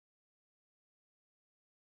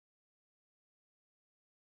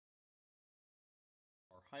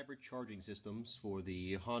hybrid charging systems for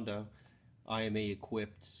the Honda IMA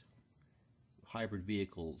equipped hybrid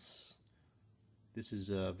vehicles. This is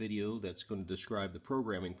a video that's going to describe the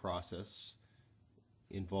programming process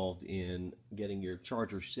involved in getting your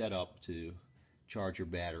charger set up to charge your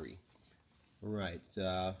battery. Alright,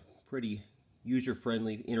 pretty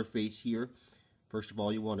user-friendly interface here. First of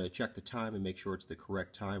all, you want to check the time and make sure it's the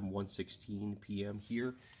correct time, 1:16 p.m.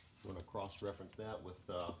 here. You want to cross-reference that with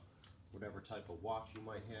whatever type of watch you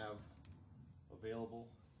might have available.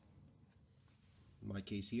 In my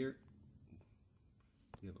case here,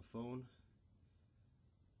 you have a phone,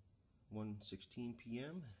 1:16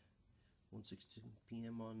 p.m. 1:16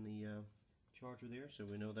 p.m. on the charger there, so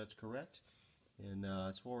we know that's correct. And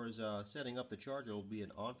as far as setting up the charger, it will be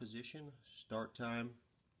an on position, start time.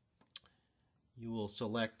 You will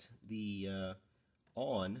select the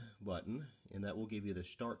on button, and that will give you the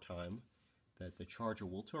start time that the charger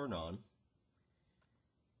will turn on.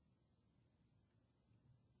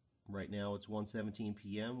 Right now it's 1:17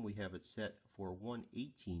 p.m. We have it set for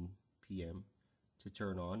 1:18 p.m. to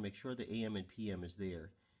turn on. Make sure the AM and PM is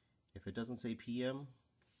there. If it doesn't say PM,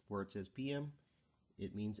 where it says PM,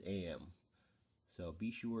 it means AM. So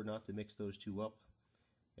be sure not to mix those two up.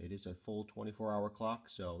 It is a full 24-hour clock,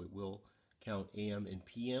 so it will count AM and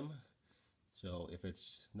PM. So if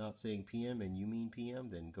it's not saying PM and you mean PM,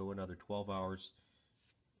 then go another 12 hours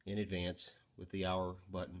in advance with the hour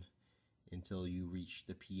button until you reach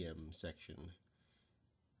the PM section.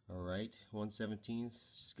 Alright, 1:17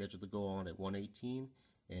 scheduled to go on at 1:18,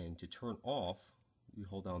 and to turn off, you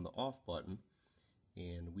hold down the off button,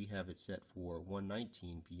 and we have it set for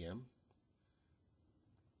 1:19 p.m.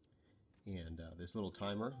 And this little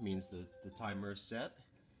timer means the timer is set,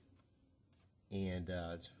 and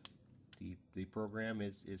the program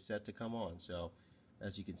is set to come on. So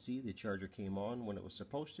as you can see, the charger came on when it was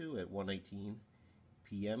supposed to at 1:18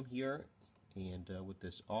 p.m. here, and with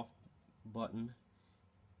this off button,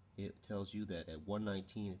 it tells you that at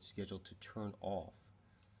 1:19 it's scheduled to turn off.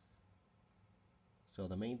 So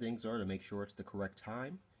the main things are to make sure it's the correct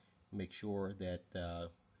time, make sure that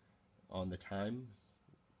on the time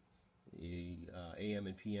AM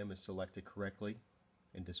and PM is selected correctly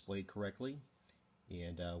and displayed correctly,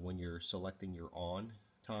 and when you're selecting your on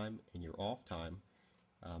time and your off time,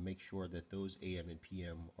 make sure that those AM and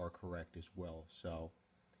PM are correct as well. So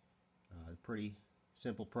pretty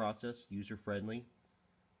simple process, user-friendly.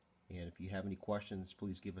 And if you have any questions,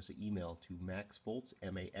 please give us an email to Maxx-Volts,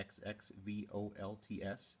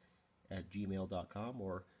 MAXXVOLTS @gmail.com,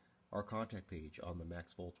 or our contact page on the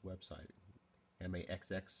Maxx-Volts website,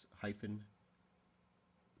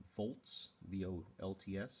 MAXX-Volts,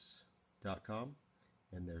 VOLTS.com,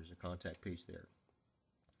 and there's a contact page there.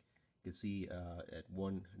 You can see at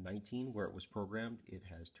 1:19 where it was programmed, it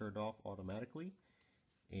has turned off automatically,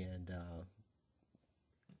 and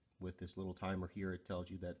with this little timer here, it tells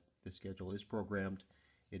you that the schedule is programmed.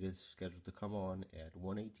 It is scheduled to come on at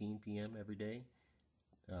 1:18 p.m. every day,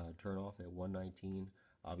 turn off at 1:19.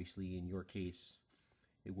 Obviously, in your case,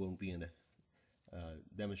 it won't be in a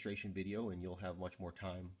demonstration video, and you'll have much more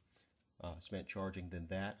time spent charging than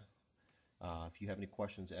that. If you have any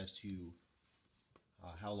questions as to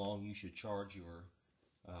how long you should charge your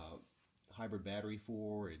hybrid battery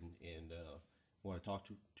for, and want to talk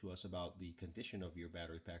to us about the condition of your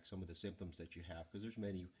battery pack, some of the symptoms that you have, because there's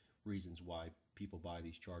many reasons why people buy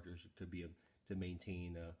these chargers. It could be to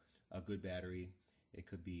maintain a good battery. It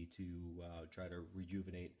could be to try to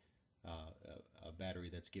rejuvenate a battery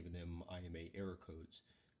that's given them IMA error codes.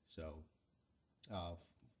 So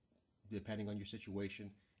depending on your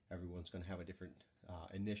situation, everyone's going to have a different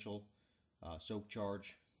initial soak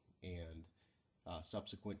charge and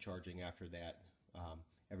subsequent charging after that.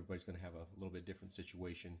 Everybody's going to have a little bit different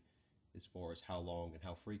situation as far as how long and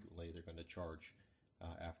how frequently they're going to charge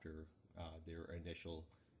after their initial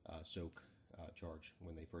soak charge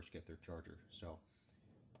when they first get their charger. So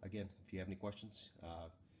again, if you have any questions,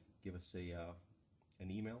 give us an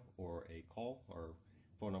email or a call. Our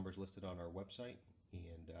phone number is listed on our website,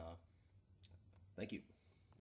 and thank you.